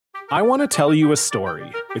I want to tell you a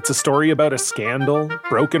story. It's a story about a scandal,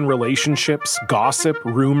 broken relationships, gossip,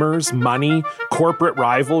 rumors, money, corporate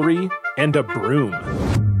rivalry, and a broom.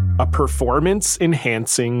 A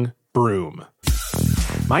performance-enhancing broom.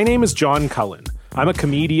 My name is John Cullen. I'm a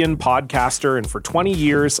comedian, podcaster, and for 20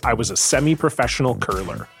 years, I was a semi-professional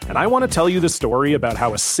curler. And I want to tell you the story about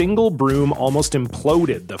how a single broom almost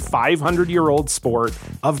imploded the 500-year-old sport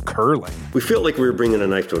of curling. We felt like we were bringing a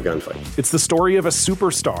knife to a gunfight. It's the story of a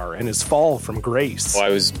superstar and his fall from grace. Well, I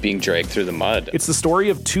was being dragged through the mud. It's the story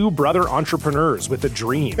of two brother entrepreneurs with a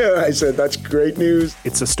dream. I said, that's great news.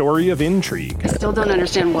 It's a story of intrigue. I still don't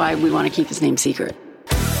understand why we want to keep his name secret.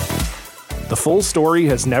 The full story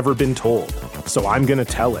has never been told, so I'm going to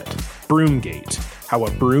tell it. Broomgate, how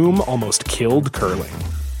a broom almost killed curling.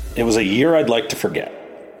 It was a year I'd like to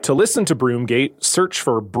forget. To listen to Broomgate, search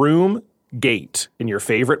for Broomgate in your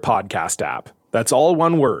favorite podcast app. That's all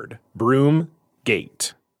one word,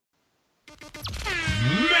 Broomgate.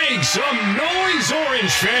 Make some noise,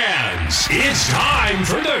 Orange fans! It's time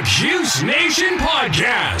for the Cuse Nation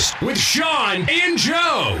Podcast with Sean and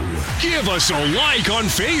Joe. Give us a like on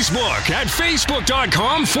Facebook at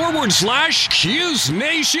facebook.com/Cuse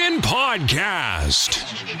Nation Podcast.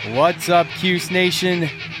 What's up, Cuse Nation?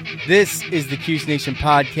 This is the Cuse Nation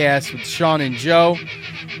Podcast with Sean and Joe.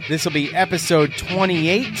 This will be episode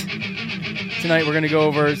 28. Tonight we're going to go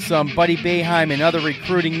over some Buddy Boeheim and other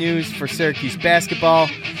recruiting news for Syracuse basketball,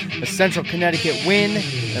 a Central Connecticut win,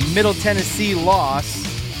 a Middle Tennessee loss,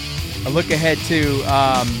 a look ahead to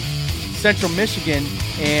Central Michigan,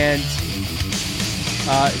 and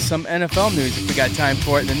some NFL news if we got time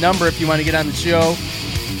for it. And the number, if you want to get on the show,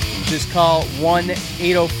 just call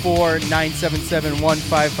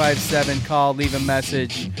 1-804-977-1557. Call, leave a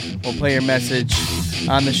message. We'll play your message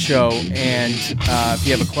on the show. And if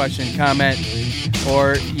you have a question, comment,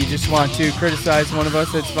 or you just want to criticize one of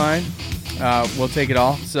us, that's fine. We'll take it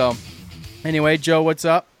all. So anyway, Joe, what's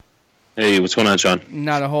up? Hey, what's going on, Sean?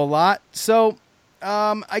 Not a whole lot. So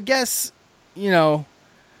I guess we'll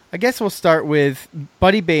start with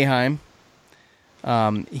Buddy Boeheim.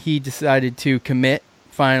 He decided to commit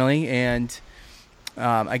finally, and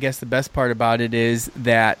I guess the best part about it is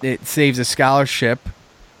that it saves a scholarship.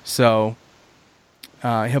 So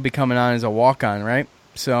he'll be coming on as a walk-on, right?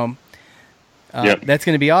 So Yep. That's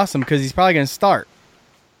going to be awesome because he's probably going to start.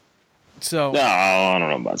 So No, I don't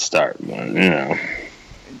know about start, but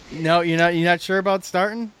No, you're not sure about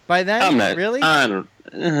starting by then? I'm not. Really? I don't.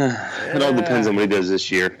 It all depends on what he does this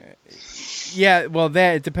year. Yeah, well,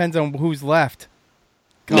 it depends on who's left.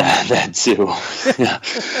 Yeah, that too. Yeah.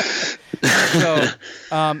 So,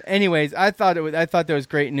 anyways, I thought that was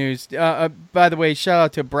great news. By the way, shout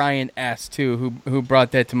out to Brian S. too, who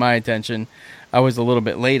brought that to my attention. I was a little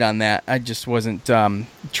bit late on that. I just wasn't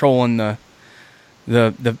trolling the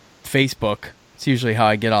Facebook. It's usually how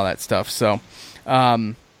I get all that stuff. So,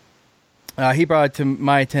 he brought it to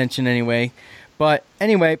my attention anyway. But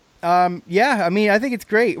anyway, yeah, I mean, I think it's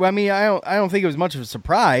great. I mean, I don't think it was much of a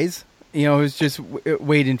surprise. It was just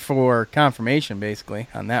waiting for confirmation, basically,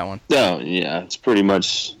 on that one. No, yeah, it's pretty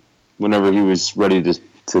much whenever he was ready to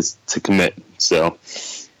commit. So,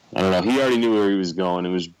 I don't know. He already knew where he was going. It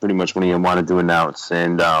was pretty much when he wanted to announce.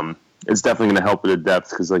 And it's definitely going to help with the depth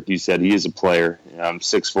because, like you said, he is a player.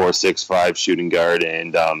 6'4", 6'5", shooting guard.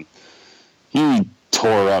 And he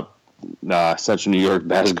tore up Central New York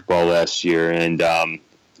basketball last year. And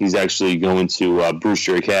he's actually going to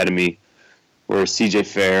Brewster Academy, where C.J.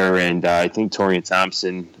 Fair and I think Torian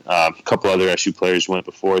Thompson, a couple other SU players went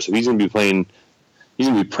before. So he's going to be playing. He's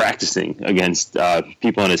going to be practicing against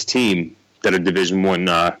people on his team that are Division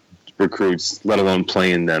I recruits, let alone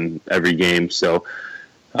playing them every game. So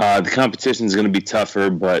the competition is going to be tougher.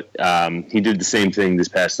 But he did the same thing this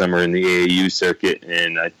past summer in the AAU circuit,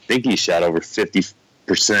 and I think he shot over 50%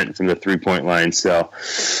 from the 3-point line. So.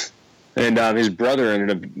 And his brother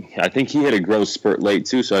ended up, I think he had a growth spurt late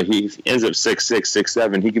too, so he ends up 6'6",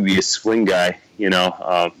 6'7". He could be a swing guy,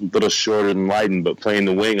 a little shorter than Leiden, but playing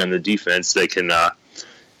the wing on the defense that can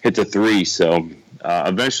hit the three. So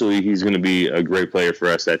eventually he's going to be a great player for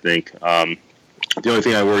us, I think. The only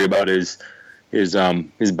thing I worry about is his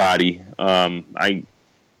body.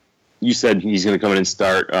 You said he's going to come in and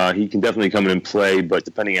start. He can definitely come in and play, but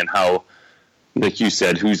depending on how, like you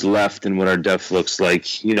said, who's left and what our depth looks like.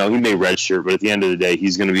 He may redshirt, but at the end of the day,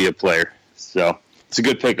 he's going to be a player. So it's a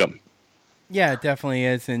good pickup. Yeah, it definitely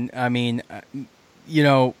is. And I mean,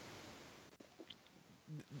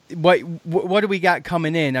 what do we got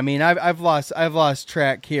coming in? I mean, I've lost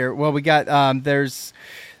track here. Well, we got there's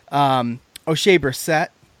O'Shea Brissett.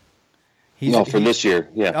 For this year,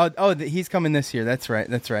 yeah. He's coming this year. That's right.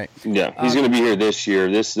 Yeah, he's going to be here this year.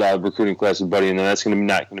 This recruiting class with Buddy, and then that's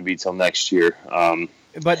not going to be till next year.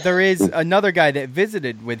 But there is another guy that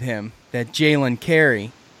visited with him, that Jalen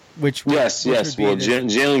Carey, Yes. Well,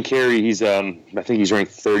 Jalen Carey, he's I think he's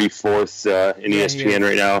ranked 34th in ESPN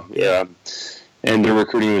right now. Yeah. And they're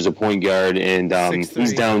recruiting him as a point guard, and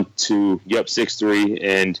he's down to 6'3",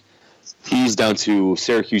 and he's down to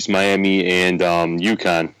Syracuse, Miami, and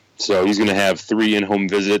UConn. So he's going to have 3 in-home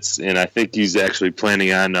visits, and I think he's actually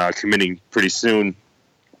planning on committing pretty soon.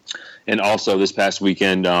 And also this past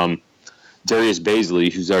weekend, Darius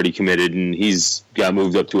Baisley, who's already committed, and he's got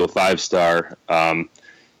moved up to a 5-star.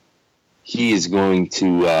 He is going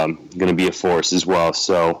to be a force as well.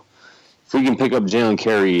 So if we can pick up Jalen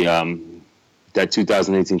Carey, that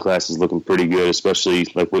 2018 class is looking pretty good, especially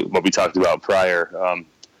like what we talked about prior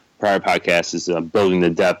podcasts is building the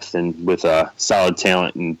depth and with solid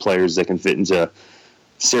talent and players that can fit into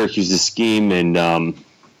Syracuse's scheme. And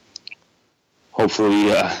hopefully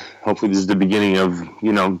this is the beginning of,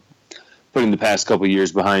 putting the past couple of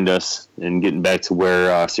years behind us and getting back to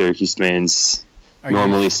where Syracuse fans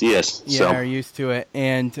normally see us. Yeah, are used to it.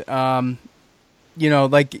 And,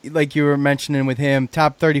 like you were mentioning with him,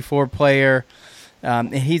 top 34 player.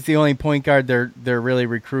 And he's the only point guard they're really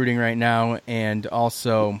recruiting right now. And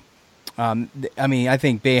also, I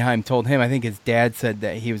think Boeheim told him, I think his dad said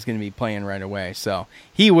that he was going to be playing right away. So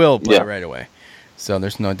he will play right away. So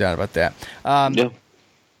there's no doubt about that.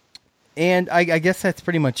 And I guess that's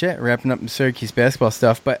pretty much it, wrapping up the Syracuse basketball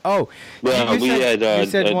stuff. But, we had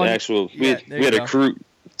a crew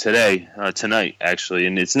tonight, actually,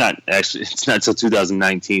 and it's not till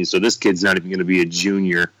 2019. So this kid's not even going to be a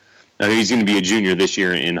junior. He's going to be a junior this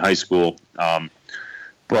year in high school.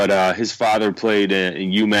 But his father played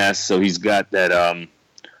in UMass, so he's got that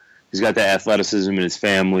athleticism in his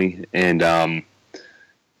family, and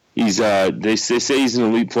they say he's an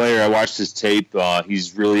elite player. I watched his tape.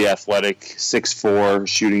 He's really athletic, 6'4",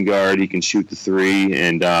 shooting guard. He can shoot the 3,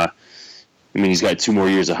 and he's got 2 more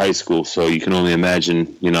years of high school, so you can only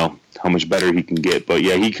imagine, how much better he can get. But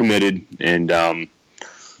yeah, he committed, and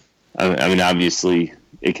obviously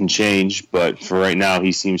it can change, but for right now,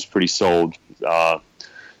 he seems pretty sold.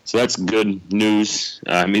 So that's good news.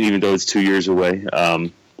 Even though it's 2 years away,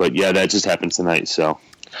 but yeah, that just happened tonight. So.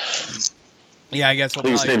 Yeah, I guess I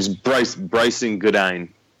think his name's Bryson Goodine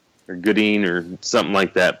or something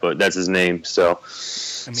like that, but that's his name. So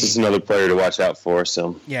just another player to watch out for.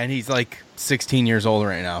 So yeah, and he's like 16 years old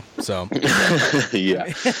right now. So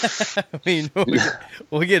yeah,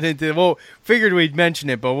 we'll get into. Well, figured we'd mention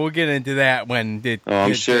it, but we'll get into that when it.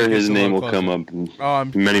 I'm sure his name will come up in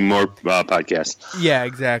many more podcasts. Yeah,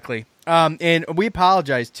 exactly. And we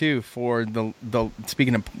apologize too for the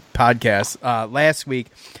speaking of podcasts last week.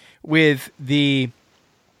 With the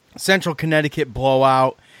Central Connecticut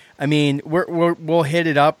blowout, we'll hit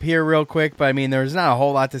it up here real quick, but there's not a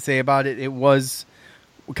whole lot to say about it. It was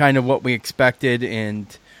kind of what we expected,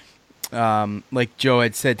 and like Joe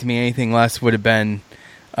had said to me, anything less would have been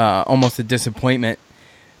almost a disappointment.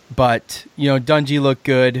 But Dungey looked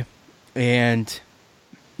good, and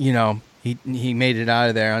he made it out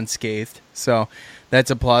of there unscathed, so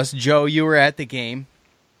that's a plus. Joe, you were at the game.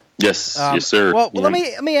 Yes, yes, sir. Well, let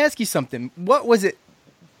me ask you something. What was it?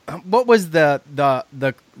 What was the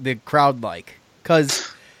crowd like?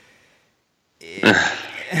 Because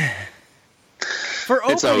for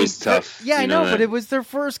opening, it's always tough. Yeah, I know, but it was their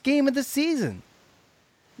first game of the season.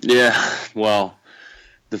 Yeah, well,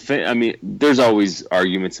 there's always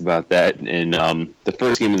arguments about that, and the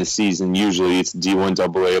first game of the season usually it's D1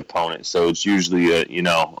 AA opponent, so it's usually a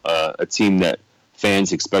team that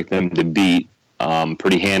fans expect them to beat.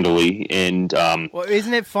 Pretty handily, and well,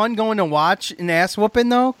 isn't it fun going to watch an ass whooping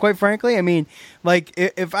though? Quite frankly,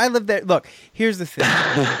 if I lived there, look. Here's the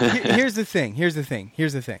thing. Here's the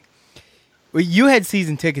thing. Well, you had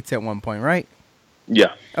season tickets at one point, right?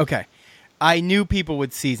 Yeah. Okay. I knew people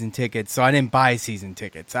with season tickets, so I didn't buy season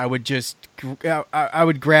tickets. I would I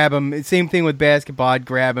would grab them. Same thing with basketball. I'd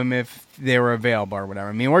grab them if they were available or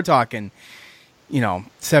whatever. We're talking,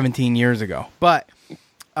 17 years ago, but.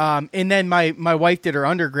 And then my wife did her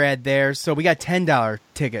undergrad there, so we got $10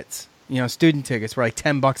 tickets. Student tickets were like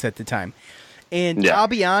 $10 at the time. And I'll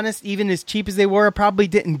be honest, even as cheap as they were, I probably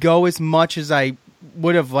didn't go as much as I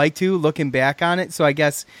would have liked to, looking back on it. So I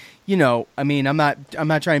guess, I'm not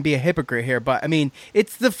trying to be a hypocrite here, but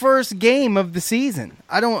it's the first game of the season.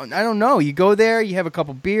 I don't know. You go there, you have a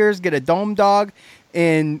couple beers, get a dome dog,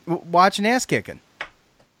 and watch an ass kicking.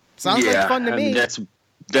 Sounds like fun to me.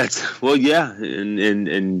 That's well, yeah,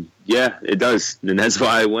 and yeah, it does, and that's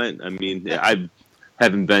why I went. I've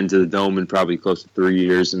haven't been to the Dome in probably close to 3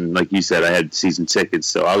 years, and like you said, I had season tickets,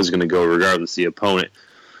 so I was going to go regardless of the opponent,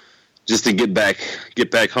 just to get back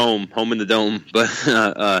home in the Dome.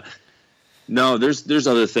 But no, there's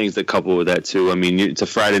other things that couple with that too. I mean, it's a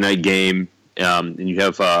Friday night game, and you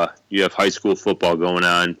have high school football going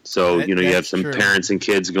on, so you have some true. Parents and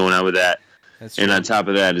kids going on with that. And on top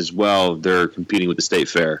of that as well, they're competing with the state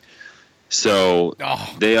fair. So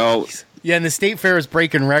they all... Yeah, and the state fair is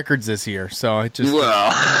breaking records this year, so it just...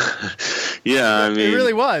 Well, yeah, I mean... It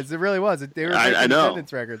really was. They were breaking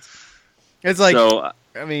attendance records. It's like, so,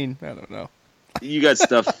 I mean, I don't know. You got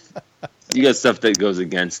stuff that goes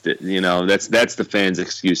against it. That's the fans'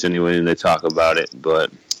 excuse anyway when they talk about it,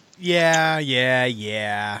 but...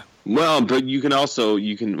 Yeah. Well, but you can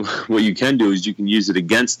what you can do is you can use it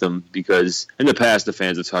against them, because in the past the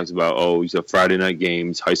fans have talked about, Friday night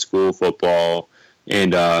games, high school football,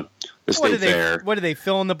 and the state fair. What do they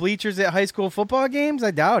fill in the bleachers at high school football games?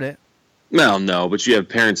 I doubt it. Well, no, but you have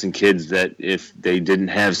parents and kids that if they didn't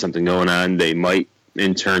have something going on, they might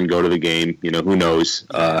in turn go to the game. Who knows?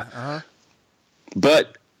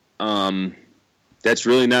 But that's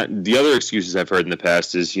really not the other excuses I've heard in the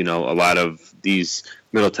past is, a lot of these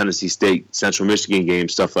Middle Tennessee State, Central Michigan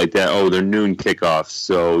games, stuff like that. Oh, they're noon kickoffs.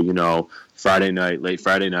 So, late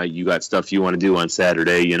Friday night, you got stuff you want to do on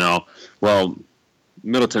Saturday, Well,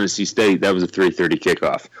 Middle Tennessee State, that was a 3:30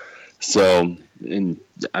 kickoff. So, and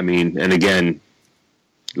again,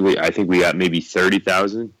 I think we got maybe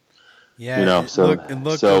 30,000. Yeah, it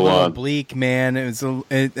looked a little bleak, man. It was,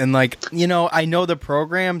 I know the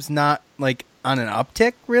program's not like on an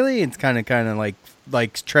uptick, really. It's kind of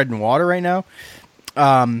like treading water right now,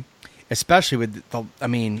 especially with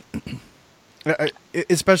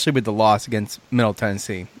especially with the loss against Middle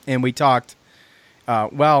Tennessee. And we talked.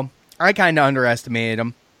 I kind of underestimated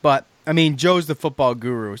him, but Joe's the football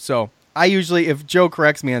guru, so I usually, if Joe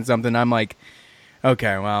corrects me on something, I'm like,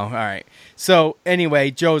 okay, well, all right. So anyway,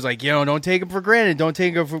 Joe's like, don't take them for granted. Don't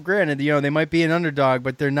take them for granted. They might be an underdog,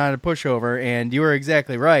 but they're not a pushover. And you were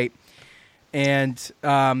exactly right. And,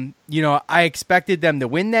 I expected them to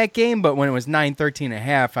win that game, but when it was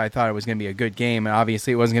 9-13.5, I thought it was going to be a good game. And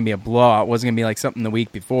obviously it wasn't going to be a blowout. It wasn't going to be like something the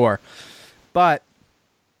week before. But,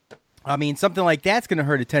 something like that's going to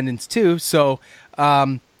hurt attendance too. So,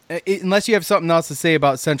 unless you have something else to say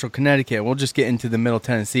about Central Connecticut, we'll just get into the Middle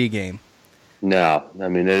Tennessee game. No,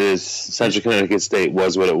 it is Central Connecticut State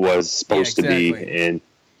was what it was supposed to be, and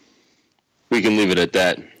we can leave it at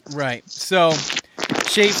that. Right. So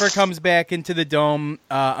Schaefer comes back into the Dome.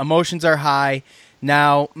 Emotions are high.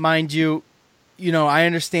 Now, mind you, I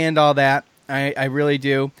understand all that. I really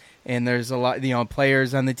do. And there's a lot,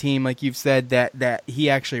 players on the team, like you've said, that he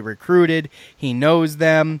actually recruited. He knows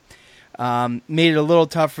them. Made it a little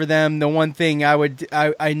tough for them. The one thing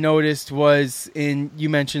I noticed was you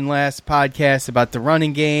mentioned last podcast about the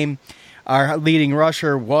running game. Our leading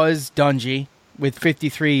rusher was Dungy with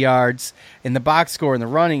 53 yards, and the box score in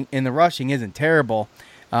the rushing isn't terrible.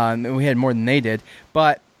 We had more than they did,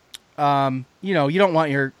 but you don't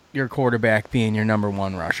want your quarterback being your number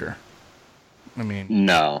one rusher.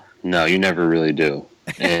 No, you never really do.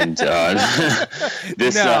 And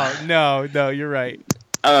no, you're right.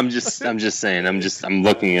 I'm just saying. I'm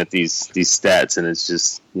looking at these stats, and it's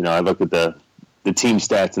just I look at the team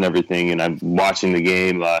stats and everything, and I'm watching the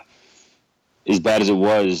game. As bad as it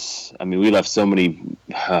was, we left so many.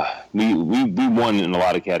 We won in a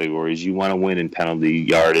lot of categories. You want to win in penalty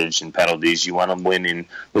yardage and penalties. You want to win in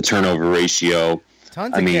the turnover ratio.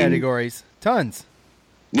 Tons of categories. Tons.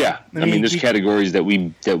 Yeah, there's categories that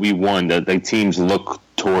we won that the teams look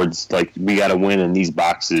towards, like, we got to win in these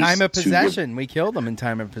boxes. Time of possession. We killed them in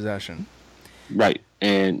time of possession. Right,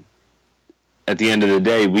 and at the end of the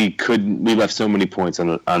day, we left so many points on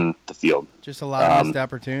the field. Just a lot of missed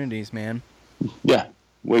opportunities, man. Yeah,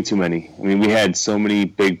 way too many. We had so many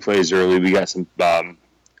big plays early. We got some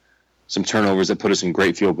turnovers that put us in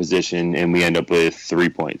great field position, and we end up with 3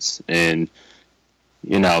 points. And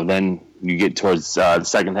then you get towards the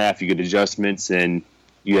second half, you get adjustments, and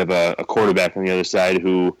you have a quarterback on the other side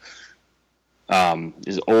who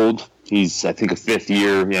is old. He's, I think, a fifth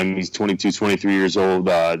year. He's 22, 23 years old.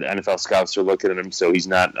 The NFL scouts are looking at him, so he's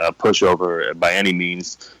not a pushover by any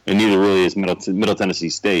means, and neither really is Middle Tennessee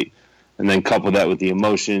State. And then couple that with the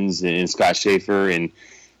emotions and Scott Schaefer, and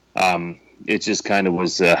it just kind of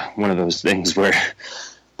was one of those things where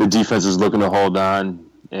the defense was looking to hold on,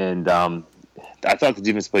 and I thought the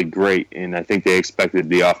defense played great, and I think they expected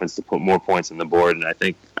the offense to put more points on the board, and I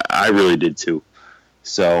think I really did too.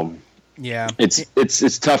 So yeah,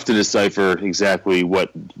 it's tough to decipher exactly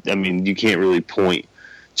what. You can't really point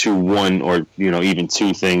to one or even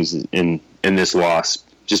two things in in this loss,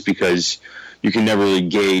 just because you can never really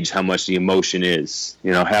gauge how much the emotion is.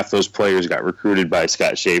 Half those players got recruited by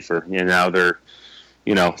Scott Schaefer, and now they're,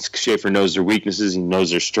 Schaefer knows their weaknesses, he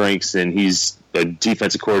knows their strengths, and he's a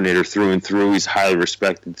defensive coordinator through and through. He's highly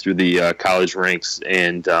respected through the college ranks,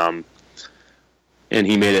 and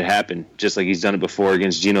he made it happen, just like he's done it before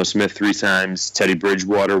against Geno Smith 3 times, Teddy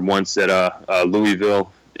Bridgewater once at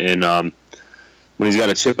Louisville, and when he's got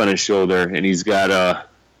a chip on his shoulder and he's got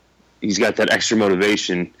that extra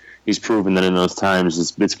motivation, he's proven that in those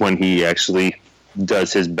times it's when he actually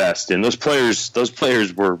does his best. And those players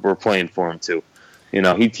were playing for him too.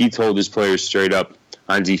 He told his players straight up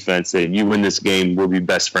on defense that you win this game, we'll be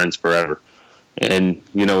best friends forever. And,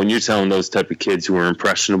 when you're telling those type of kids who are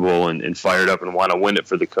impressionable and fired up and want to win it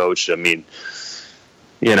for the coach, I mean,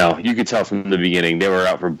 you could tell from the beginning they were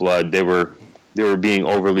out for blood. They were being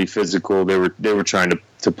overly physical. They were trying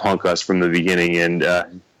to punk us from the beginning,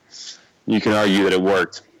 and you can argue that it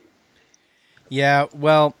worked. Yeah,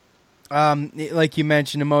 well, like you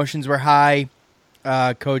mentioned, emotions were high.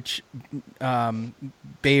 Coach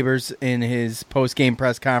Babers in his post-game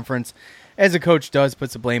press conference, as a coach does,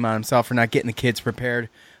 puts the blame on himself for not getting the kids prepared.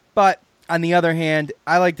 But on the other hand,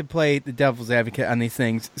 I like to play the devil's advocate on these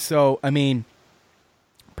things. So, I mean,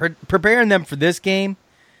 preparing them for this game,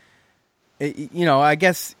 I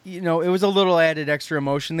guess, it was a little added extra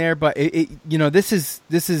emotion there. But, this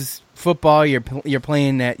is football. You're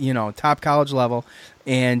playing at, top college level,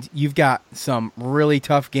 and you've got some really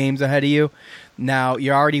tough games ahead of you. Now,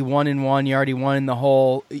 you're already 1-1. You already won the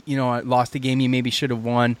whole, lost a game you maybe should have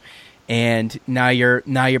won. And now you're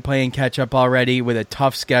playing catch up already with a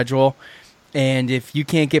tough schedule, and if you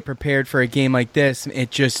can't get prepared for a game like this,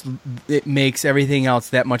 it makes everything else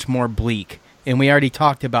that much more bleak. And we already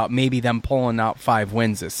talked about maybe them pulling out 5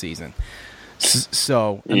 wins this season.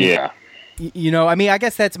 So yeah, I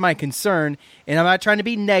guess that's my concern, and I'm not trying to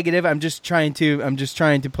be negative. I'm just trying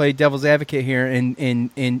to play devil's advocate here.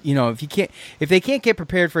 And if they can't get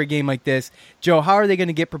prepared for a game like this, Joe, how are they going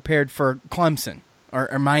to get prepared for Clemson?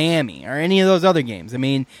 Or Miami, or any of those other games? I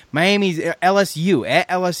mean, Miami's LSU, at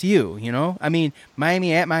LSU, I mean,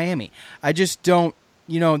 Miami at Miami. I just don't,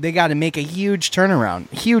 they got to make a huge turnaround.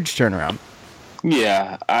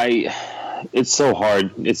 Yeah, it's so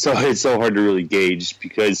hard. It's so hard to really gauge,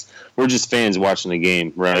 because we're just fans watching the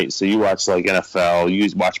game, right? So you watch like NFL, you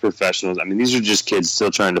watch professionals. I mean, these are just kids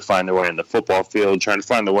still trying to find their way in the football field, trying to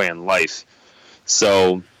find their way in life.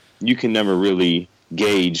 So you can never really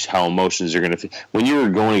gauge how emotions are going to feel. When you're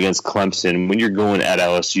going against Clemson, when you're going at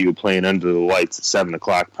LSU, playing under the lights at 7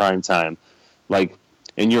 o'clock prime time,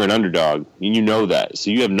 and you're an underdog, and you know that, so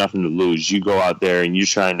you have nothing to lose. You go out there and you're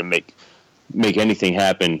trying to make anything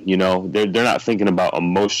happen. They're not thinking about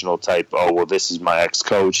emotional type, oh, well, this is my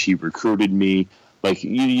ex-coach, he recruited me.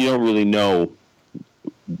 You don't really know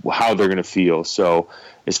how they're going to feel. So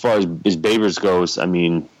as far as Babers goes, I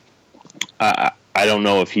mean, I don't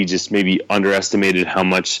know if he just maybe underestimated how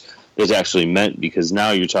much this actually meant, because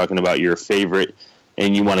now you're talking about your favorite,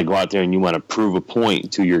 and you want to go out there and you want to prove a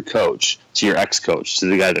point to your coach, to your ex-coach, to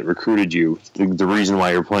the guy that recruited you, the reason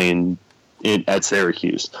why you're playing at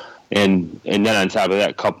Syracuse. And then on top of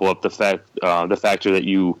that, couple up the factor that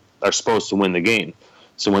you are supposed to win the game.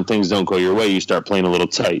 So when things don't go your way, you start playing a little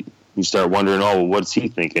tight. You start wondering, oh, what's he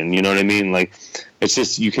thinking? You know what I mean? It's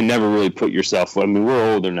just, you can never really put yourself. I mean,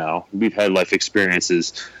 we're older now. We've had life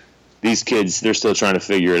experiences. These kids, they're still trying to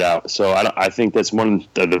figure it out. So I think that's one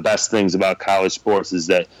of the best things about college sports, is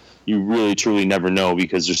that you really, truly never know,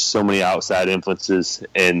 because there's so many outside influences,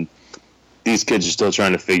 and these kids are still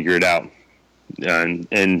trying to figure it out. And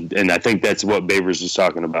I think that's what Babers was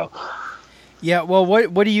talking about. Yeah, well,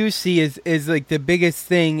 what do you see is like the biggest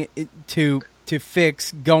thing to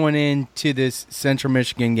fix going into this Central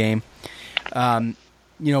Michigan game?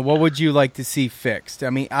 What would you like to see fixed? I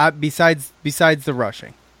mean, besides the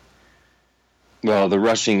rushing. Well, the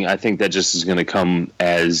rushing, I think that just is going to come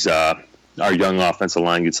as our young offensive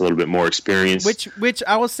line gets a little bit more experience. Which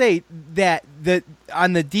I will say that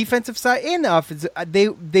on the defensive side and the offense,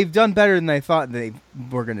 they've done better than I thought they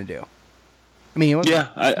were going to do. I mean,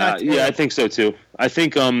 I think so too. I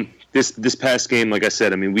think this past game, like I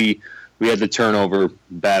said, I mean, we had the turnover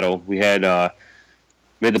battle, we had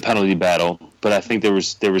the penalty battle, but I think there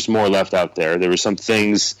was more left out there. There were some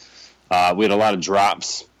things. We had a lot of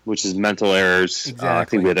drops, which is mental errors. Exactly. I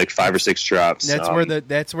think we had like 5 or 6 drops. That's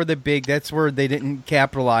where they didn't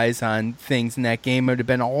capitalize on things in that game. It would have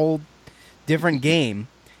been a whole different game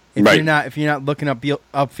if you're not looking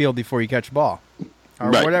upfield before you catch the ball,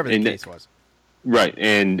 or whatever the case was. Right,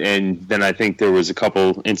 and then I think there was a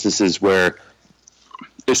couple instances where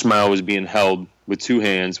Ishmael was being held with two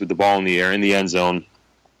hands with the ball in the air in the end zone.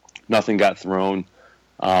 Nothing got thrown.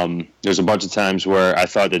 There's a bunch of times where I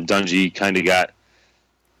thought that Dungy kind of got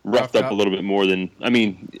roughed up a little bit more than, I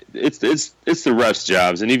mean, it's the refs'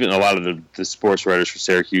 jobs, and even a lot of the sports writers for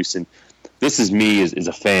Syracuse. And this is me as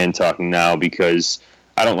a fan talking now, because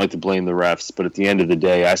I don't like to blame the refs, but at the end of the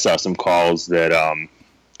day, I saw some calls that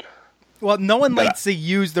well, no one likes to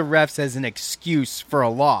use the refs as an excuse for a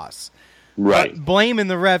loss. Right. But blaming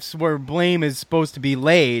the refs where blame is supposed to be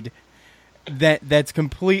laid, that's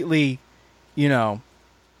completely,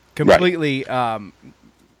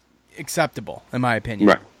 acceptable, in my opinion.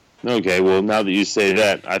 Right. Okay, well, now that you say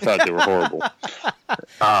that, I thought they were horrible.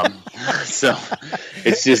 So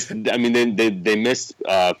it's just, I mean, they missed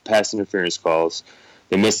pass interference calls.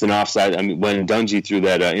 They missed an offside. I mean, when Dungy threw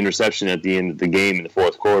that interception at the end of the game in the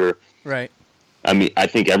fourth quarter, right? I mean, I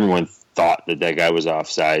think everyone thought that guy was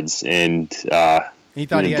offsides, and he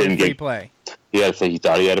thought he had a free play. Yeah, I think he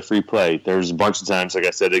thought he had a free play. There's a bunch of times, like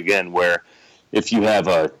I said again, where if you have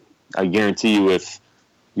I guarantee you, if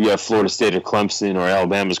you have Florida State or Clemson or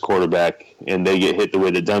Alabama's quarterback and they get hit the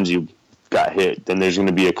way that Dungy got hit, then there's going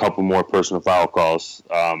to be a couple more personal foul calls.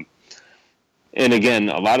 And again,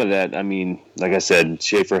 a lot of that, I mean, like I said,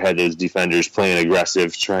 Schaefer had those defenders playing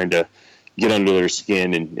aggressive, trying to get under their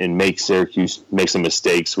skin and make Syracuse make some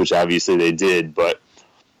mistakes, which obviously they did. But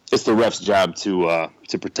it's the ref's job to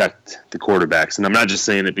protect the quarterbacks. And I'm not just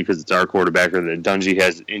saying it because it's our quarterback or that Dungy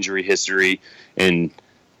has injury history and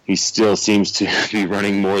he still seems to be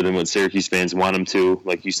running more than what Syracuse fans want him to.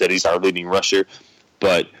 Like you said, he's our leading rusher.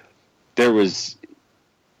 But there was,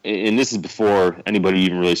 and this is before anybody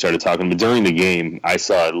even really started talking, but during the game, I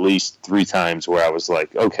saw at least 3 times where I was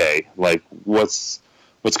like, okay, like what's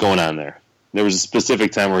going on there? There was a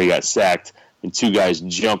specific time where he got sacked and 2 guys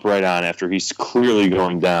jump right on after he's clearly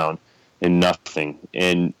going down and nothing.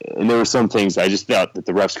 And there were some things I just felt that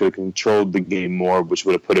the refs could have controlled the game more, which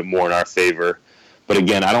would have put it more in our favor. But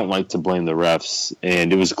again, I don't like to blame the refs,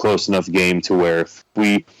 and it was a close enough game to where if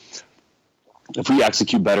we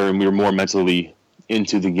execute better and we were more mentally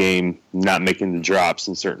into the game, not making the drops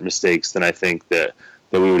and certain mistakes, then I think that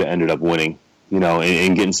we would have ended up winning,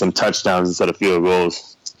 and getting some touchdowns instead of field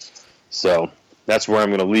goals. So that's where I'm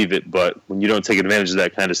going to leave it. But when you don't take advantage of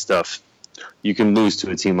that kind of stuff, you can lose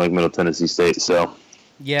to a team like Middle Tennessee State. So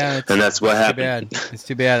yeah, and that's what happened. It's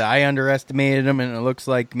too bad. I underestimated them, and it looks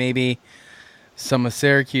like maybe some of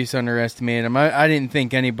Syracuse underestimated them. I didn't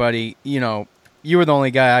think anybody, you were the only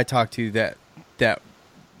guy I talked to that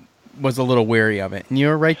was a little wary of it. And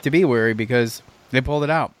you're right to be wary because they pulled it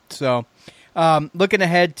out. So looking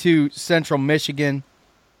ahead to Central Michigan,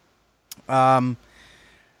 I'm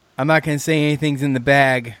not going to say anything's in the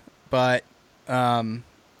bag, but I don't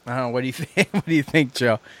know. What do you think? What do you think,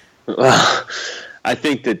 Joe? I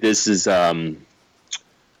think that this is a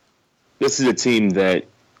team that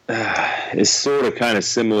is sort of kind of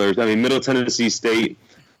similar. I mean, Middle Tennessee State,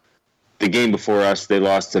 the game before us, they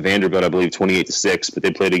lost to Vanderbilt, I believe, 28-6, but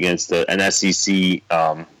they played against an SEC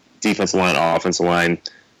defensive line, offensive line,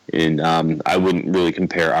 and I wouldn't really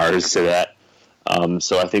compare ours to that.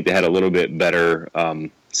 So I think they had a little bit better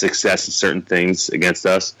success in certain things against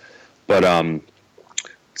us. But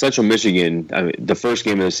Central Michigan, I mean, the first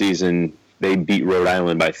game of the season, they beat Rhode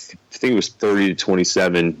Island by, I think it was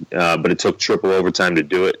 30-27, but it took triple overtime to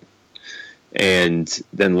do it. And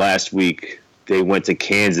then last week, they went to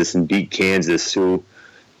Kansas and beat Kansas, who,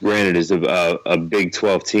 granted, is a Big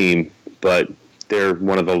 12 team, but they're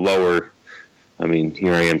one of the lower. I mean,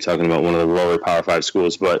 here I am talking about one of the lower Power 5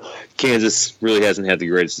 schools, but Kansas really hasn't had the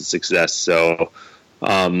greatest success. So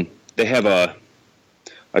they have a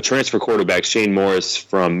transfer quarterback, Shane Morris,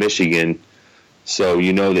 from Michigan. So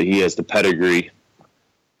you know that he has the pedigree.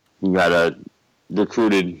 He got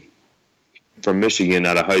recruited from Michigan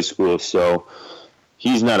out of high school, so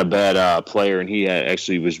he's not a bad player, and he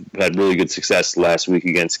actually had really good success last week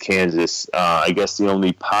against Kansas. I guess the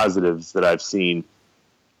only positives that I've seen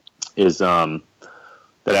is that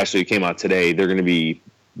actually came out today. They're going to be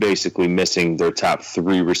basically missing their top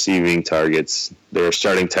 3 receiving targets. Their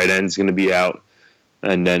starting tight end is going to be out,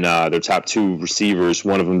 and then their top 2 receivers,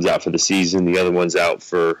 one of them's out for the season, the other one's out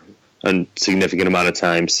for a significant amount of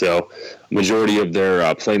time. So majority of their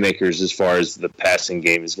playmakers as far as the passing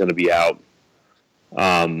game is going to be out.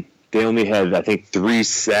 They only had, I think, 3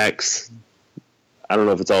 sacks. I don't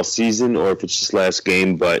know if it's all season or if it's just last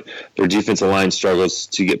game, but their defensive line struggles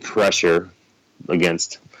to get pressure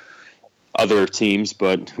against other teams,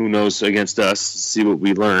 but who knows against us, see what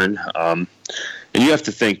we learn. And you have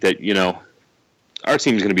to think that, our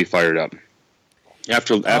team's going to be fired up.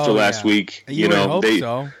 After last week, you know,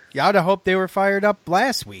 so. You ought to hope they were fired up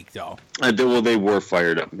last week, though. They were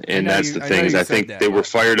fired up, and that's the thing. I think they were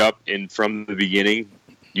fired up, and from the beginning,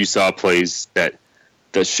 you saw plays that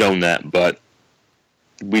shown that, but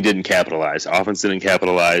we didn't capitalize. Offense didn't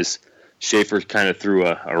capitalize. Schaefer kind of threw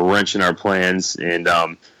a wrench in our plans, and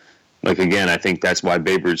again, I think that's why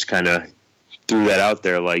Babers kind of threw that out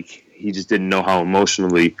there. Like, he just didn't know how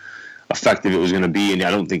emotionally effective it was going to be, and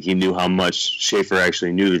I don't think he knew how much Schaefer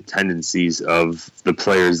actually knew the tendencies of the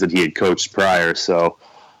players that he had coached prior. So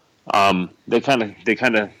they kind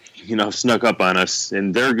of snuck up on us,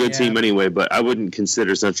 and they're a good team anyway. But I wouldn't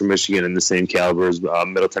consider Central Michigan in the same caliber as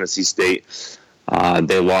Middle Tennessee State.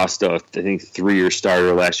 They lost I think 3-year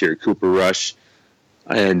starter last year, Cooper Rush,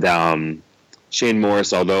 and Shane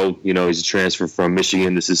Morris. Although he's a transfer from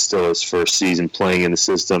Michigan, this is still his first season playing in the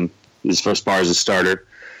system. His first far as a starter.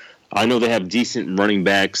 I know they have decent running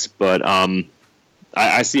backs, but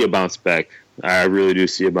I see a bounce back. I really do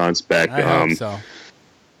see a bounce back. I hope so.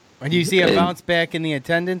 And do you see a bounce back in the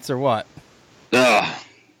attendance or what?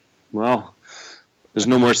 Well, there's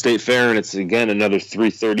no more State Fair, and it's again another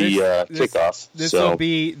 3:30 kickoff.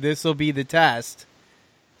 This will be the test.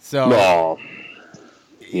 So. Well,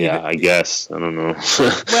 yeah, I guess I don't know.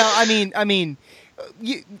 Well, I mean,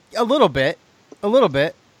 a little bit.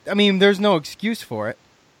 I mean, there's no excuse for it.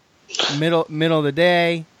 Middle of the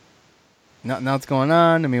day, nothing else going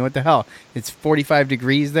on. I mean, what the hell? It's 45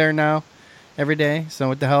 degrees there now every day. So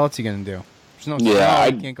what the hell else are you gonna do? There's no snow.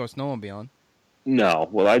 You can't go snowmobiling. No.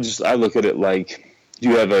 Well, I look at it like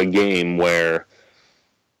you have a game where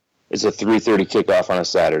it's a 3:30 kickoff on a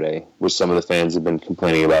Saturday, which some of the fans have been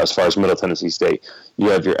complaining about. As far as Middle Tennessee State, you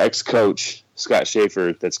have your ex-coach Scott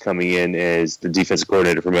Schaefer that's coming in as the defensive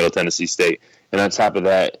coordinator for Middle Tennessee State, and on top of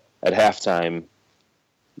that, at halftime,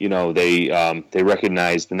 they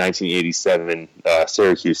recognized the 1987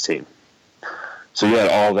 Syracuse team. So you had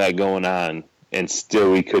all that going on, and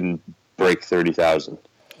still we couldn't break 30,000.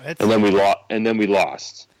 And then we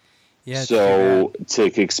lost. Yeah. So to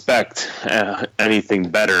expect anything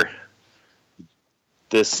better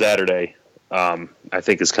this Saturday, I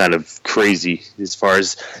think is kind of crazy. As far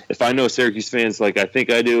as if I know Syracuse fans like I think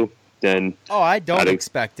I do, then I don't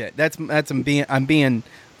expect it. I'm being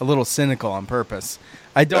a little cynical on purpose.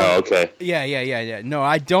 I don't. Oh, okay. Yeah. No,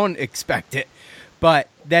 I don't expect it. But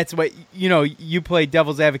that's what, you play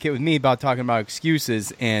devil's advocate with me about talking about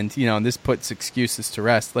excuses, and, this puts excuses to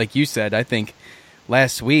rest. Like you said, I think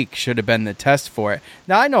last week should have been the test for it.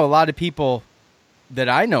 Now, I know a lot of people that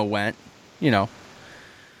I know went,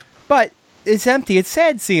 but it's empty. It's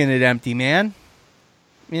sad seeing it empty, man.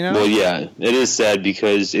 Well, yeah, it is sad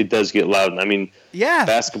because it does get loud. I mean,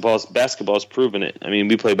 basketball's proven it. I mean,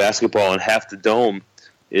 we play basketball and half the dome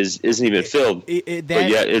isn't even filled, but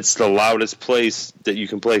yet it's the loudest place that you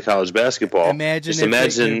can play college basketball. Imagine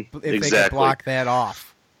if they could block that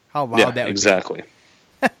off. How loud that would exactly.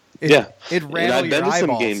 It'd rattle your eyeballs. I've been to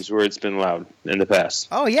some games where it's been loud in the past.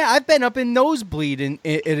 Oh yeah, I've been up in nosebleed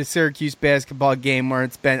at a Syracuse basketball game where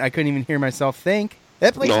I couldn't even hear myself think.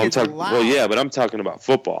 That place gets loud. Well, yeah, but I'm talking about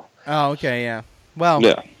football. Oh, okay, yeah. Well,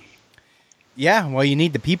 yeah. Well, you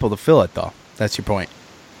need the people to fill it, though. That's your point,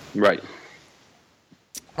 right?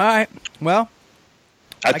 All right. Well,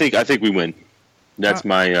 I think we win. That's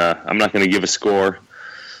my. I'm not going to give a score.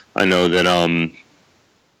 I know that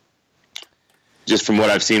just from what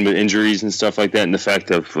I've seen with injuries and stuff like that, and the fact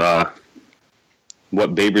of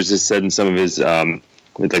what Babers has said in some of his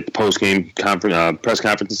with like the post game press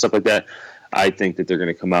conference and stuff like that, I think that they're going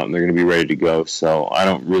to come out and they're going to be ready to go. So I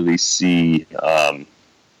don't really see.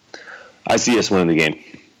 I see us winning the game.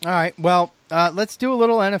 All right. Well, let's do a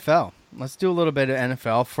little NFL. Let's do a little bit of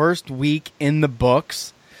NFL. First week in the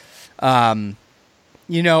books. I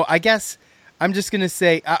guess I'm just going to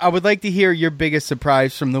say I would like to hear your biggest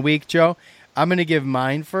surprise from the week, Joe. I'm going to give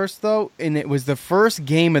mine first, though, and it was the first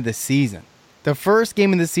game of the season. The first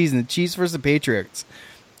game of the season, the Chiefs versus the Patriots.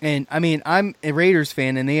 And, I mean, I'm a Raiders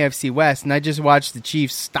fan in the AFC West, and I just watched the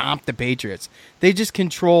Chiefs stomp the Patriots. They just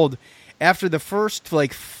controlled, after the first,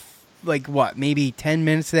 maybe 10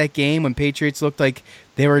 minutes of that game when Patriots looked like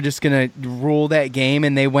they were just going to rule that game,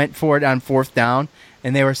 and they went for it on fourth down,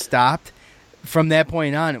 and they were stopped. From that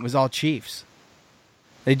point on, it was all Chiefs.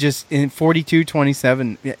 They just, in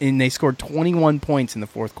 42-27, and they scored 21 points in the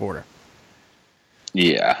fourth quarter.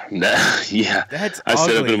 Yeah. That's I ugly.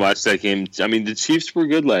 set up and watched that game. I mean, the Chiefs were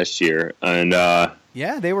good last year, and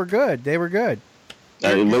yeah, they were good.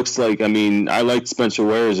 It looks like, I mean, I liked Spencer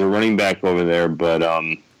Ware as a running back over there, but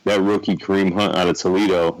that rookie Kareem Hunt out of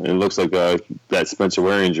Toledo, it looks like that Spencer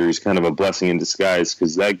Ware injury is kind of a blessing in disguise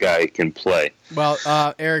because that guy can play. Well,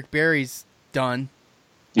 Eric Berry's done.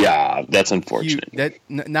 Yeah, that's unfortunate.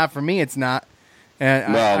 Not for me, it's not.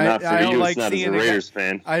 And not for I don't you. like It's not as seeing a Raiders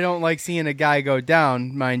fan. I don't like seeing a guy go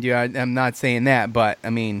down, mind you. I'm not saying that, but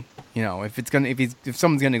I mean, if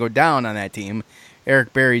someone's gonna go down on that team,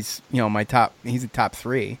 Eric Berry's my top. He's a top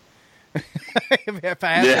 3. if I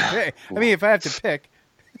have to pick, if I have to pick,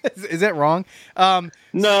 is that wrong?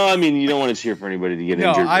 No, I mean you don't want to cheer for anybody to get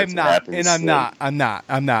injured. No, I'm not, and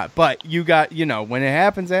I'm not. But you got when it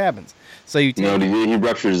happens, it happens. So you take he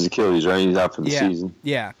ruptured his Achilles, right? He's out for the season.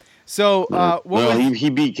 Yeah. So he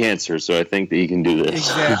beat cancer, so I think that he can do this.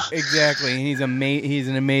 Exactly. He's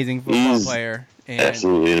an amazing football player. And,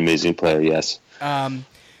 absolutely an amazing player. Yes.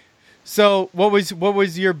 So what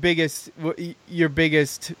was your biggest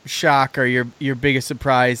shock or your biggest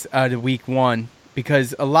surprise out of week 1?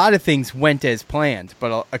 Because a lot of things went as planned,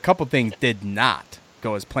 but a couple things did not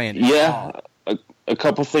go as planned. Yeah, a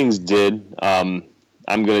couple things did. I'm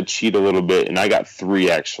going to cheat a little bit, and I got 3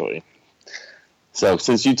 actually. So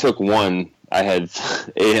since you took 1, I had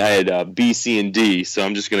B, C, and D. So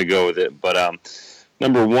I'm just going to go with it. But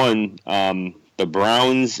number 1, the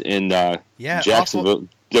Browns and Jacksonville. Awful.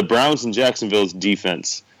 The Browns and Jacksonville's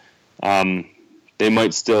defense. They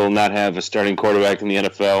might still not have a starting quarterback in the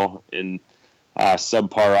NFL in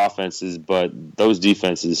subpar offenses, but those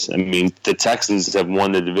defenses. I mean, the Texans have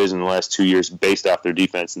won the division in the last 2 years based off their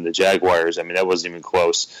defense, and the Jaguars. I mean, that wasn't even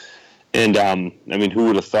close. And, who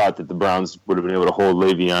would have thought that the Browns would have been able to hold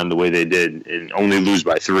Le'Veon the way they did and only lose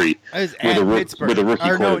by 3 with a rookie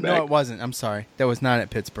quarterback? No, it wasn't. I'm sorry. That was not at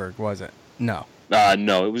Pittsburgh, was it? No.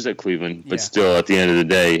 No, it was at Cleveland. But still, at the end of the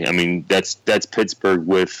day, I mean, that's Pittsburgh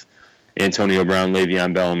with Antonio Brown,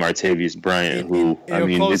 Le'Veon Bell, and Martavius Bryant,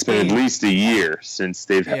 it's been at least a year since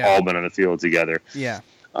they've all been on the field together. Yeah.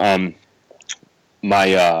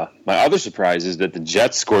 My other surprise is that the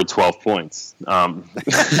Jets scored 12 points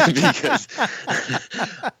because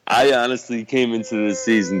I honestly came into the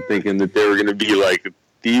season thinking that they were going to be like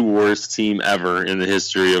the worst team ever in the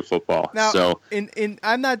history of football. Now, so,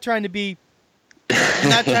 I'm not trying to be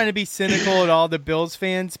cynical at all the Bills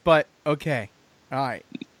fans, but okay, all right,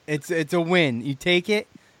 it's a win. You take it,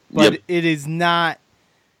 but it is not.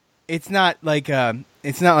 It's not like a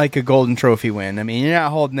golden trophy win. I mean, you're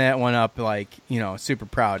not holding that one up like super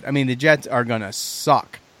proud. I mean, the Jets are gonna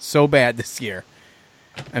suck so bad this year.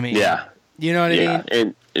 I mean, you know what I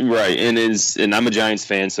mean? Right, and I'm a Giants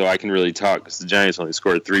fan, so I can really talk because the Giants only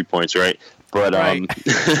scored 3 points, right? But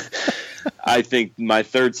I think my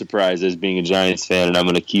third surprise as being a Giants fan, and I'm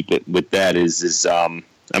going to keep it with that, is I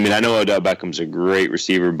know Odell Beckham's a great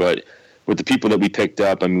receiver, but with the people that we picked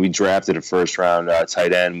up, I mean, we drafted a first-round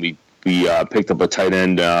tight end. We picked up a tight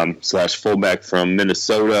end / fullback from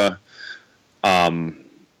Minnesota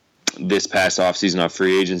this past offseason on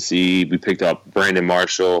free agency. We picked up Brandon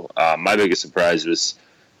Marshall. My biggest surprise was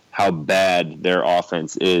how bad their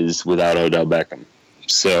offense is without Odell Beckham.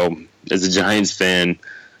 So, as a Giants fan,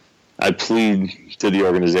 I plead to the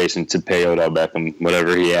organization to pay Odell Beckham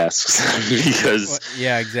whatever he asks because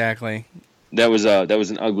exactly. That was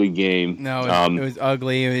an ugly game. No, it was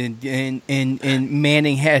ugly, and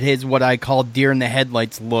Manning had his what I call deer in the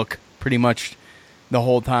headlights look pretty much the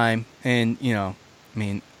whole time, and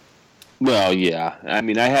Well, yeah. I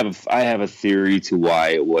mean, I have a theory to why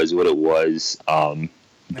it was what it was. But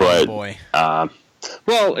oh boy.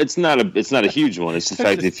 Well, it's not a huge one. It's the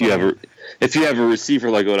fact that if you have a receiver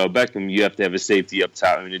like Odell Beckham, you have to have a safety up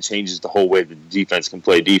top. I mean, it changes the whole way the defense can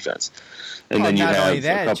play defense. And then you not have only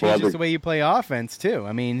that, a it couple changes the way you play offense too.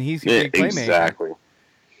 I mean, he's a big playmaker. Exactly.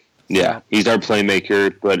 Yeah, he's our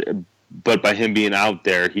playmaker, but by him being out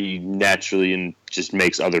there, he naturally just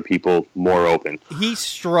makes other people more open. He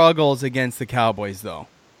struggles against the Cowboys, though.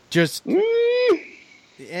 Just,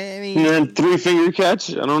 I mean, and 3-finger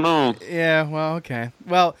catch. I don't know. Yeah, well, okay.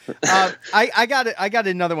 Well, I got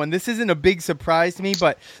another one. This isn't a big surprise to me,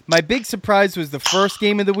 but my big surprise was the first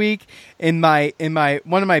game of the week. In my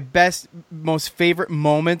one of my best, most favorite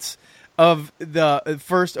moments of the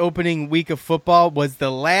first opening week of football was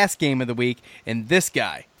the last game of the week, and this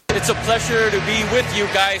guy. It's a pleasure to be with you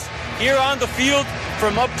guys here on the field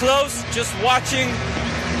from up close, just watching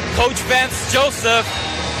Coach Vance Joseph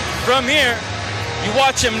from here. You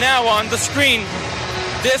watch him now on the screen.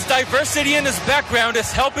 This diversity in his background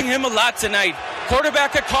is helping him a lot tonight.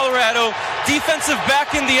 Quarterback at Colorado, defensive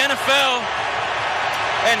back in the NFL,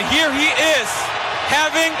 and here he is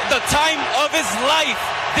having the time of his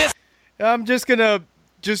life. I'm just going to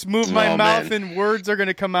move my mouth and words are going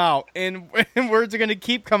to come out and words are going to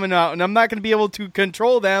keep coming out and I'm not going to be able to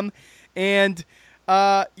control them. And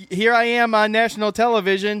here I am on national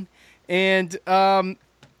television and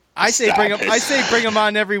I say bring him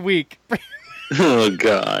on every week. Oh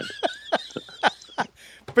God.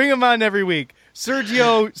 Bring him on every week.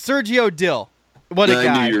 Sergio Dill. What a guy.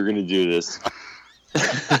 I knew you were going to do this.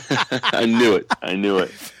 I knew it.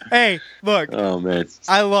 Hey, look. Oh, man.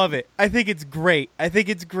 I love it. I think it's great. I thought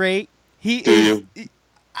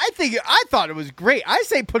it was great. I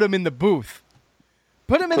say put him in the booth.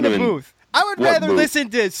 Put him in the booth. I would rather listen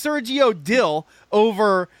to Sergio Dill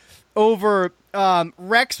over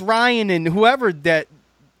Rex Ryan and whoever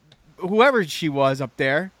she was up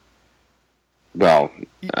there. Well,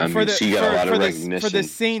 I mean, she got a lot of recognition for the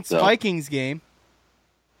Saints-Vikings game.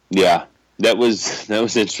 Yeah, that was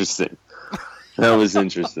interesting. That was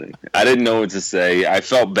interesting. I didn't know what to say. I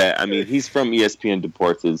felt bad. I mean, he's from ESPN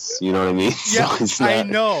Deportes. You know what I mean? Yeah, so I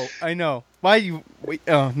know. Why you?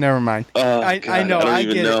 Oh, never mind. I know. I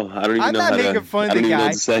get it. I'm not making fun of the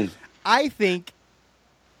guy.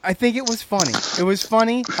 I think it was funny. It was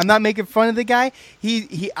funny. I'm not making fun of the guy.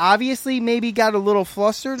 He obviously maybe got a little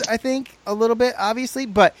flustered, I think, a little bit, obviously.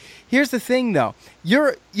 But here's the thing, though.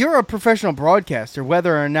 You're a professional broadcaster,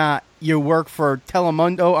 whether or not you work for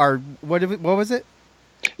Telemundo or what was it?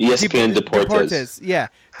 ESPN Deportes. Yeah,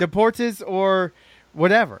 Deportes or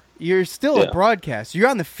whatever. You're still a broadcaster. You're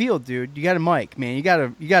on the field, dude. You got a mic, man. You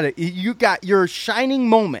got your shining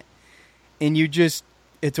moment, and it's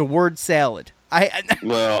a word salad.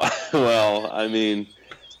 Well, I mean,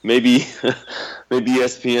 maybe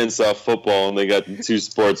ESPN saw football and they got the two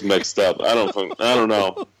sports mixed up. I don't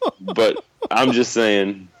know, but I'm just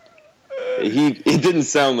saying he didn't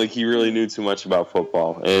sound like he really knew too much about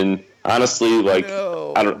football. And honestly,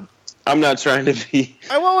 I'm not trying to be.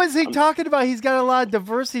 What was he talking about? He's got a lot of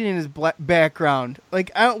diversity in his background. Like,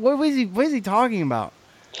 what is he talking about?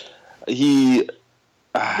 Because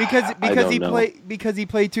he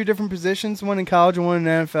played two different positions, one in college and one in the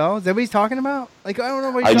NFL. Is that what he's talking about? Like, I don't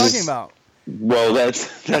know what he's talking about. Well,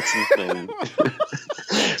 that's the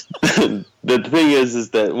thing. The thing is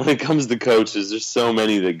that when it comes to coaches, there's so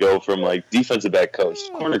many that go from like defensive back coach,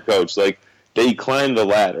 corner coach, like they climb the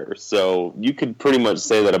ladder. So you could pretty much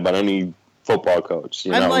say that about any football coach.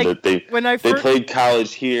 You know, like, that they played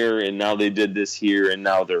college here and now they did this here and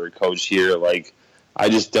now they're a coach here. Like, I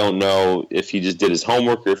just don't know if he just did his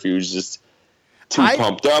homework or if he was just too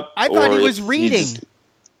pumped up. I thought he was reading.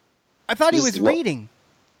 I thought he was reading.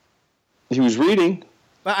 He was reading?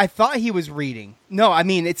 I thought he was reading. No, I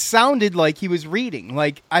mean, it sounded like he was reading.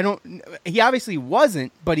 Like, he obviously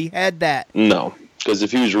wasn't, but he had that. No, because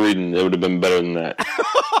if he was reading, it would have been better than that.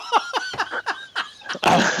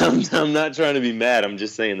 I'm not trying to be mad. I'm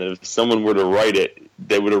just saying that if someone were to write it,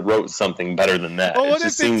 they would have wrote something better than that. Well, what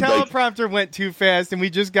if the teleprompter went too fast and we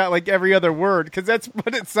just got like every other word? Because that's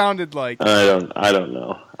what it sounded like. I don't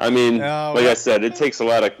know. I mean, I said, it takes a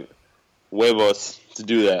lot of huevos to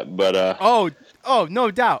do that. But oh,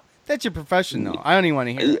 no doubt. That's your profession, though. I don't even want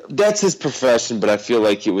to hear it. That's his profession, but I feel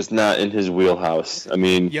like it was not in his wheelhouse. I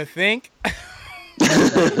mean, you think?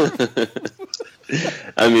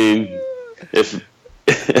 I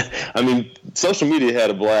mean, social media had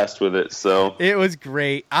a blast with it, so it was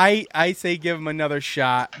great. I say give him another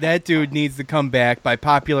shot. That dude needs to come back by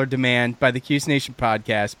popular demand by the Cuse Nation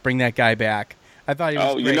podcast. Bring that guy back. I thought he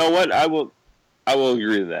was great. You know what? I will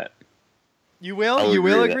agree to that. You will? You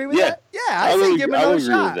will agree with that? Yeah, I say give him another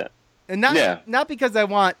shot. With that. And not because I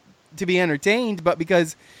want to be entertained, but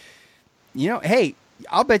because hey,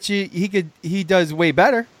 I'll bet you he does way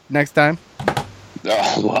better next time.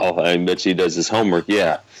 Oh, well, I bet he does his homework,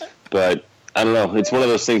 yeah. But I don't know. It's one of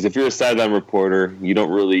those things. If you're a sideline reporter, you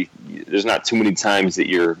don't really – there's not too many times that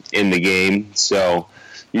you're in the game. So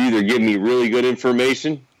you either give me really good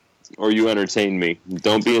information or you entertain me.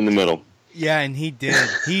 Don't be in the middle. Yeah, and he did.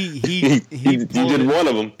 He did one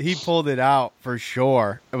of them. He pulled it out for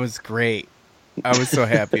sure. It was great. I was so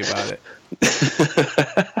happy about it.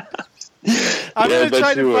 I'm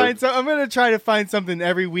gonna try to find something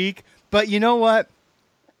every week. But you know what?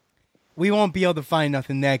 We won't be able to find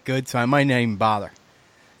nothing that good, so I might not even bother.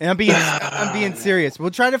 And I'm being serious.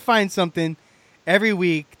 We'll try to find something every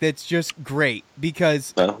week that's just great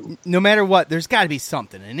because no matter what, there's got to be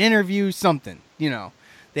something, an interview, something. The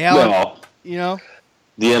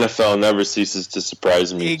NFL never ceases to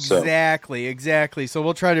surprise me. Exactly. So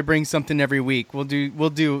we'll try to bring something every week. We'll do.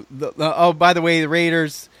 By the way, the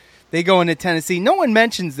Raiders. They go into Tennessee. No one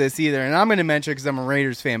mentions this either, and I'm going to mention it because I'm a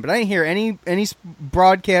Raiders fan. But I didn't hear any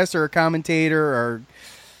broadcaster or commentator or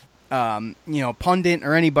pundit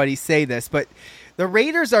or anybody say this. But the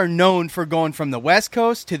Raiders are known for going from the West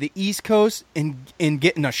Coast to the East Coast and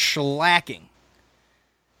getting a shellacking.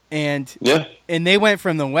 And they went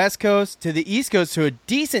from the West Coast to the East Coast to a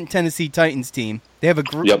decent Tennessee Titans team. They have a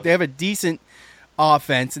group. Yep. They have a decent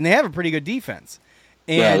offense, and they have a pretty good defense.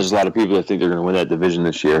 And yeah, there's a lot of people that think they're going to win that division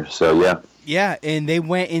this year. So, yeah. Yeah, and they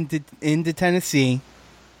went into Tennessee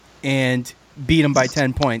and beat them by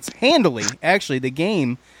 10 points. Handily. Actually, the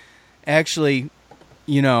game, they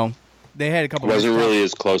had a couple It wasn't really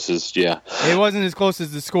as close as, It wasn't as close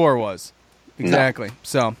as the score was. Exactly. No.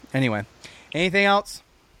 So, anyway. Anything else?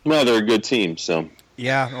 No, they're a good team, so.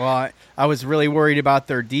 Yeah, well, I was really worried about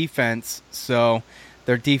their defense, so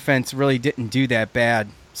their defense really didn't do that bad.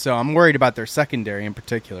 So I'm worried about their secondary in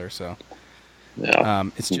particular. So yeah,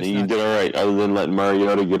 it's just you did all right, other than letting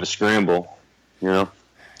Mariota get a scramble.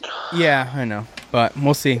 Yeah, I know, but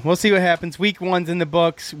we'll see. We'll see what happens. Week 1's in the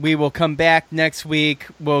books. We will come back next week.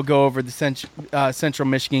 We'll go over the Central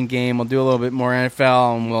Michigan game. We'll do a little bit more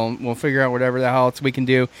NFL, and we'll figure out whatever the hell else we can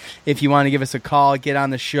do. If you want to give us a call, get on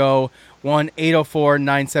the show.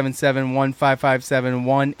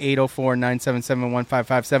 1-804-977-1557.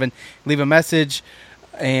 1-804-977-1557. Leave a message,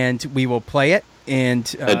 and we will play it.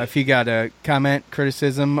 And if you got a comment,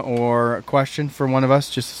 criticism, or a question for one of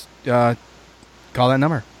us, just call that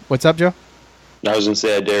number. What's up, Joe? I was going to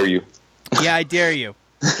say, I dare you. Yeah, I dare you.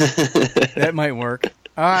 That might work.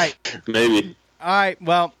 All right. Maybe. All right.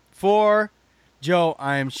 Well, for Joe,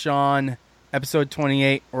 I am Sean. Episode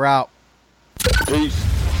 28. We're out. Peace.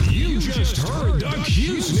 You just heard the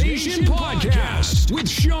Cuse Nation podcast with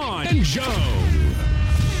Sean and Joe.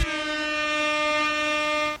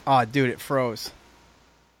 Oh, dude, it froze.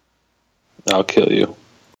 I'll kill you.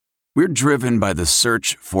 We're driven by the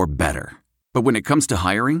search for better. But when it comes to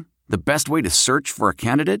hiring, the best way to search for a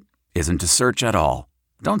candidate isn't to search at all.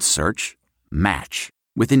 Don't search. Match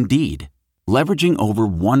with Indeed. Leveraging over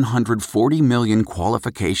 140 million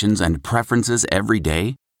qualifications and preferences every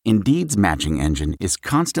day, Indeed's matching engine is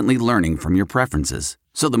constantly learning from your preferences.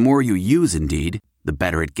 So the more you use Indeed, the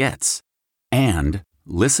better it gets. And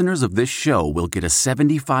listeners of this show will get a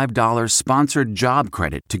 $75 sponsored job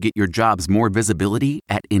credit to get your jobs more visibility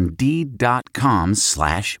at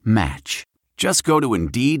Indeed.com/match. Just go to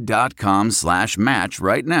Indeed.com/match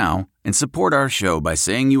right now and support our show by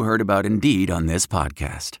saying you heard about Indeed on this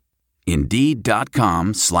podcast.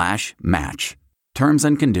 Indeed.com/match. Terms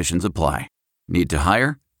and conditions apply. Need to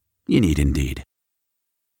hire? You need Indeed.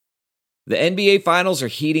 The NBA Finals are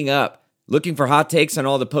heating up. Looking for hot takes on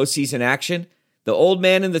all the postseason action? The Old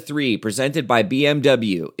Man and the Three, presented by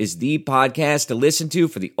BMW, is the podcast to listen to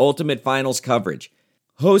for the ultimate finals coverage.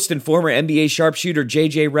 Host and former NBA sharpshooter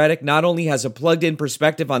JJ Redick not only has a plugged-in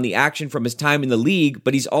perspective on the action from his time in the league,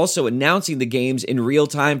 but he's also announcing the games in real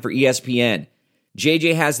time for ESPN.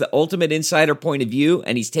 JJ has the ultimate insider point of view,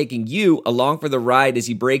 and he's taking you along for the ride as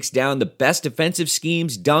he breaks down the best defensive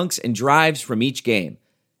schemes, dunks, and drives from each game.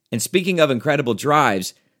 And speaking of incredible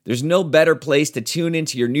drives, there's no better place to tune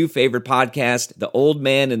into your new favorite podcast, The Old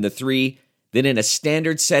Man and the Three, than in a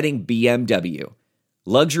standard-setting BMW.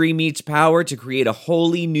 Luxury meets power to create a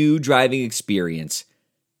wholly new driving experience.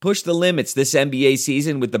 Push the limits this NBA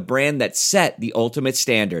season with the brand that set the ultimate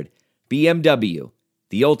standard. BMW,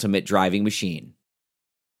 the ultimate driving machine.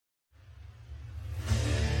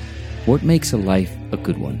 What makes a life a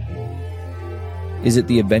good one? Is it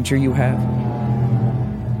the adventure you have?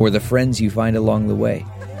 Or the friends you find along the way?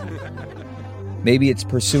 Maybe it's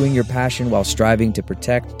pursuing your passion while striving to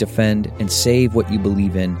protect, defend, and save what you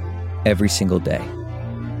believe in every single day.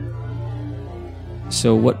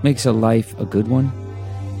 So what makes a life a good one?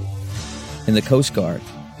 In the Coast Guard,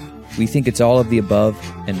 we think it's all of the above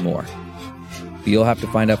and more. But you'll have to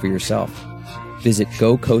find out for yourself. Visit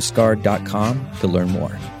gocoastguard.com to learn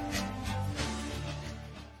more.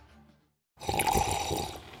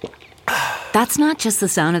 That's not just the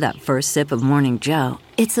sound of that first sip of Morning Joe.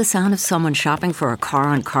 It's the sound of someone shopping for a car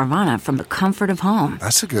on Carvana from the comfort of home.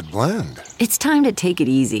 That's a good blend. It's time to take it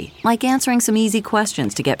easy, like answering some easy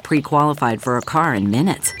questions to get pre-qualified for a car in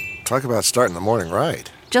minutes. Talk about starting the morning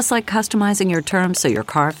right. Just like customizing your terms so your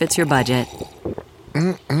car fits your budget.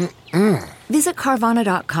 Visit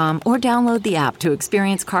Carvana.com or download the app to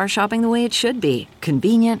experience car shopping the way it should be.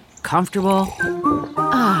 Convenient, comfortable.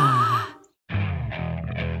 Ah.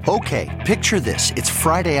 Okay, picture this. It's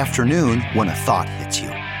Friday afternoon when a thought hits you.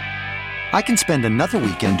 I can spend another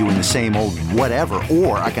weekend doing the same old whatever,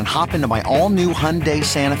 or I can hop into my all-new Hyundai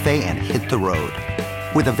Santa Fe and hit the road.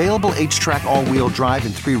 With available H-Track all-wheel drive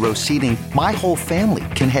and 3-row seating, my whole family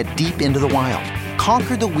can head deep into the wild.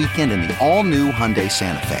 Conquer the weekend in the all-new Hyundai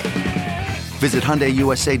Santa Fe. Visit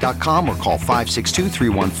HyundaiUSA.com or call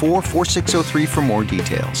 562-314-4603 for more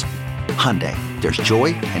details. Hyundai, there's joy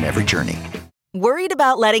in every journey. Worried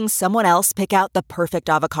about letting someone else pick out the perfect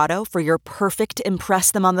avocado for your perfect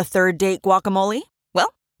impress-them-on-the-third-date guacamole?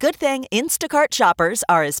 Well, good thing Instacart shoppers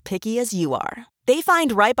are as picky as you are. They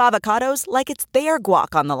find ripe avocados like it's their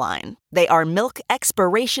guac on the line. They are milk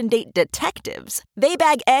expiration date detectives. They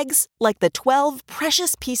bag eggs like the 12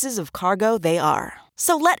 precious pieces of cargo they are.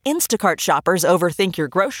 So let Instacart shoppers overthink your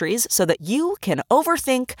groceries so that you can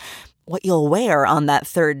overthink what you'll wear on that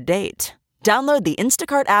third date. Download the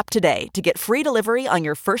Instacart app today to get free delivery on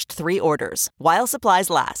your first 3 orders, while supplies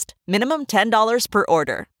last. Minimum $10 per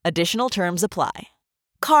order. Additional terms apply.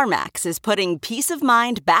 CarMax is putting peace of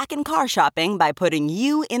mind back in car shopping by putting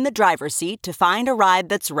you in the driver's seat to find a ride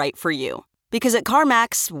that's right for you. Because at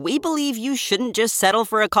CarMax, we believe you shouldn't just settle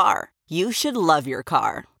for a car. You should love your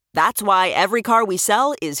car. That's why every car we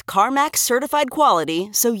sell is CarMax certified quality,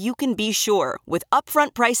 so you can be sure with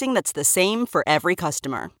upfront pricing that's the same for every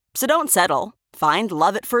customer. So don't settle. Find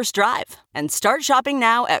love at first drive and start shopping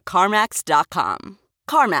now at CarMax.com.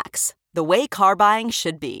 CarMax, the way car buying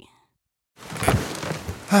should be.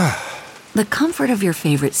 The comfort of your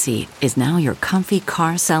favorite seat is now your comfy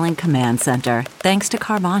car selling command center, thanks to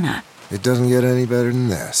Carvana. It doesn't get any better than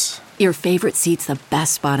this. Your favorite seat's the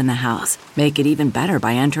best spot in the house. Make it even better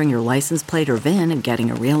by entering your license plate or VIN and getting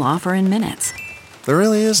a real offer in minutes. There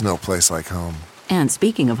really is no place like home. And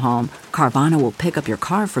speaking of home, Carvana will pick up your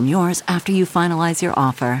car from yours after you finalize your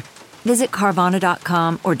offer. Visit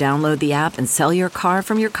Carvana.com or download the app and sell your car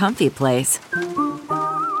from your comfy place.